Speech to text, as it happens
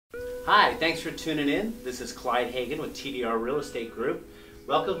Hi, thanks for tuning in. This is Clyde Hagan with TDR Real Estate Group.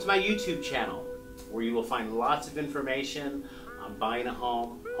 Welcome to my YouTube channel, where you will find lots of information on buying a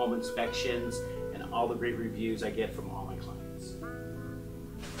home, home inspections, and all the great reviews I get from all my clients.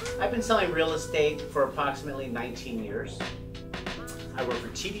 I've been selling real estate for approximately 19 years. I work for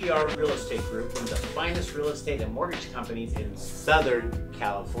TDR Real Estate Group, one of the finest real estate and mortgage companies in Southern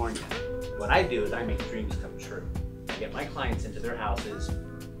California. What I do is I make dreams come true. I get my clients into their houses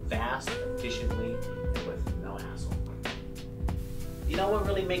fast, efficiently, and with no hassle. You know what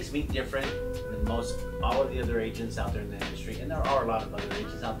really makes me different than all of the other agents out there in the industry, and there are a lot of other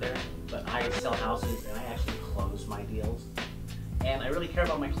agents out there, but I sell houses and I actually close my deals. And I really care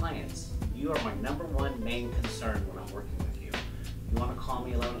about my clients. You are my #1 main concern when I'm working with you. You want to call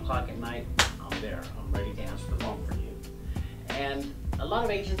me 11 o'clock at night, I'm there. I'm ready to answer the phone for you. And a lot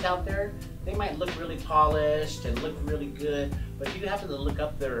of agents out there, they might look really polished and look really good, but if you happen to look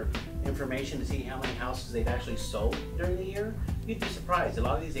up their information to see how many houses they've actually sold during the year, you'd be surprised. A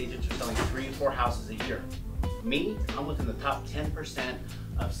lot of these agents are selling 3 or 4 houses a year. Me, I'm within the top 10%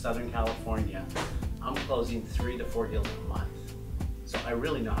 of Southern California. I'm closing 3 to 4 deals a month. So I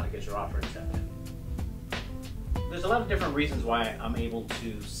really know how to get your offer accepted. There's a lot of different reasons why I'm able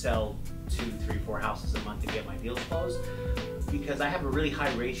to sell 2, 3, 4 houses a month to get my deals closed, because I have a really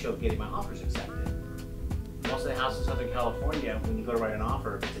high ratio of getting my offers accepted. Most of the houses in Southern California, when you go to write an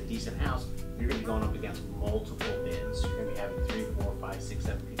offer, if it's a decent house, you're going to be going up against multiple bids. You're going to be having 3, 4, 5, 6,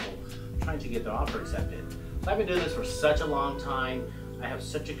 7 people trying to get their offer accepted. So I've been doing this for such a long time. I have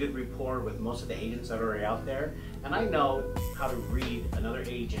such a good rapport with most of the agents that are already out there, and I know how to read another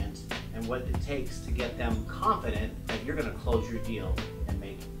agent and what it takes to get them confident that you're going to close your deal and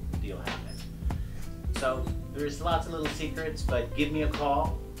make the deal happen. So there's lots of little secrets, but give me a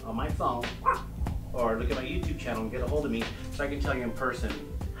call on my phone or look at my YouTube channel and get a hold of me so I can tell you in person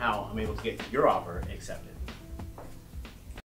how I'm able to get your offer accepted.